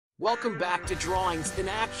Welcome back to Drawings in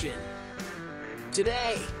Action.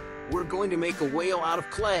 Today, we're going to make a whale out of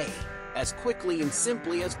clay, as quickly and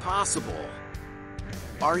simply as possible.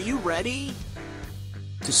 Are you ready?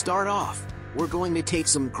 To start off, we're going to take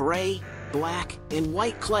some gray, black, and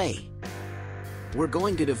white clay. We're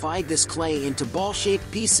going to divide this clay into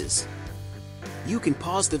ball-shaped pieces. You can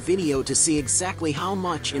pause the video to see exactly how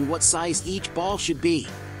much and what size each ball should be.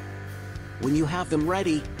 When you have them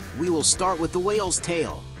ready, we will start with the whale's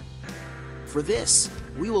tail. For this,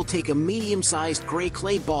 we will take a medium-sized gray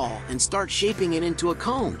clay ball and start shaping it into a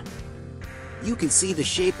cone. You can see the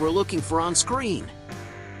shape we're looking for on screen.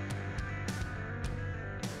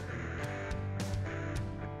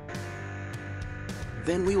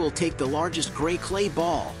 Then we will take the largest gray clay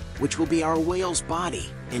ball, which will be our whale's body,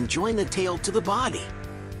 and join the tail to the body.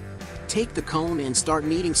 Take the cone and start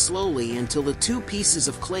kneading slowly until the two pieces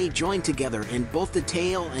of clay join together and both the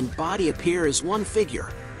tail and body appear as one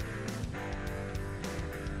figure.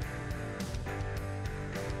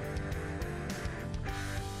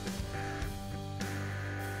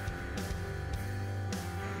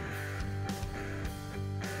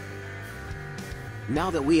 Now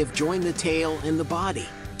that we have joined the tail and the body,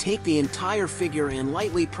 take the entire figure and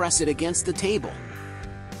lightly press it against the table.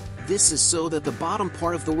 This is so that the bottom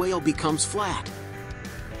part of the whale becomes flat.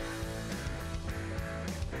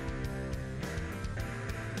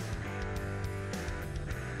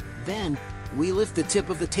 Then, we lift the tip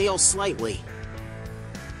of the tail slightly.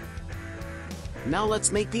 Now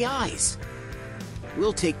let's make the eyes.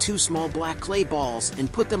 We'll take two small black clay balls and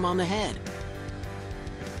put them on the head.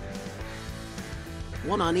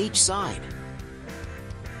 One on each side.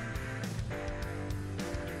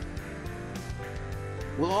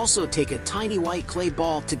 We'll also take a tiny white clay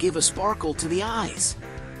ball to give a sparkle to the eyes.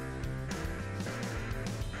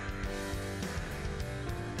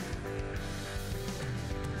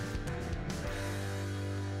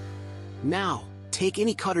 Now, take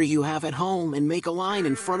any cutter you have at home and make a line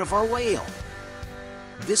in front of our whale.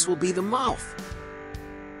 This will be the mouth.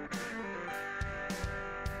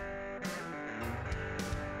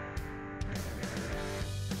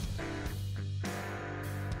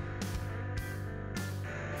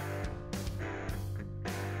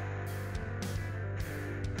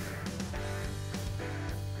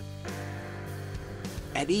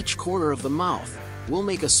 At each corner of the mouth, we'll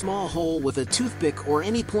make a small hole with a toothpick or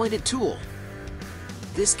any pointed tool.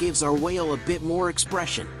 This gives our whale a bit more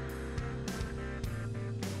expression.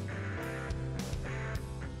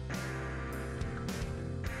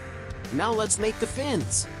 Now let's make the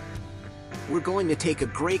fins. We're going to take a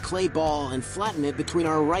gray clay ball and flatten it between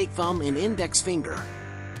our right thumb and index finger.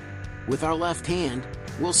 With our left hand,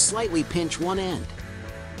 we'll slightly pinch one end.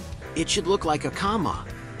 It should look like a comma.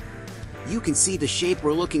 You can see the shape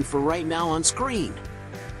we're looking for right now on screen.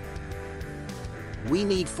 We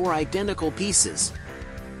need 4 identical pieces.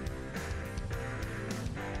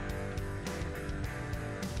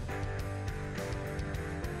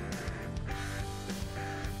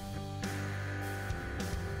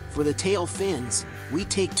 For the tail fins, we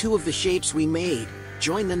take 2 of the shapes we made,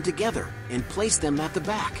 join them together, and place them at the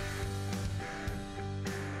back.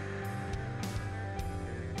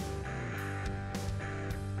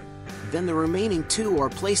 Then the remaining 2 are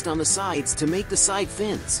placed on the sides to make the side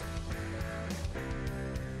fins.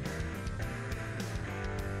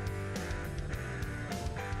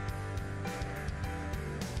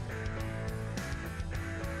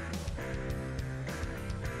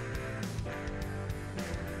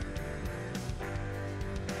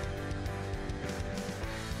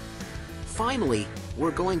 Finally,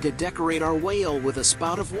 we're going to decorate our whale with a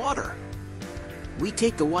spout of water. We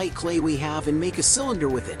take the white clay we have and make a cylinder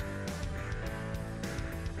with it.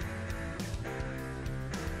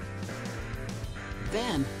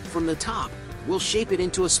 Then, from the top, we'll shape it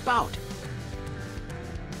into a spout.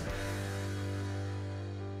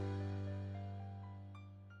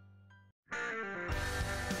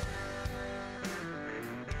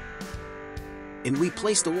 And we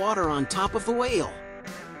place the water on top of the whale.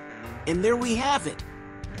 And there we have it.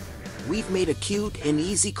 We've made a cute and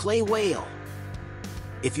easy clay whale.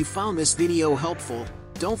 If you found this video helpful,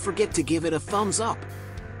 don't forget to give it a thumbs up.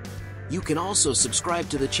 You can also subscribe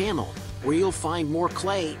to the channel, where you'll find more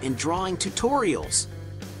clay and drawing tutorials.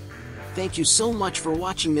 Thank you so much for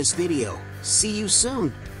watching this video. See you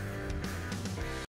soon.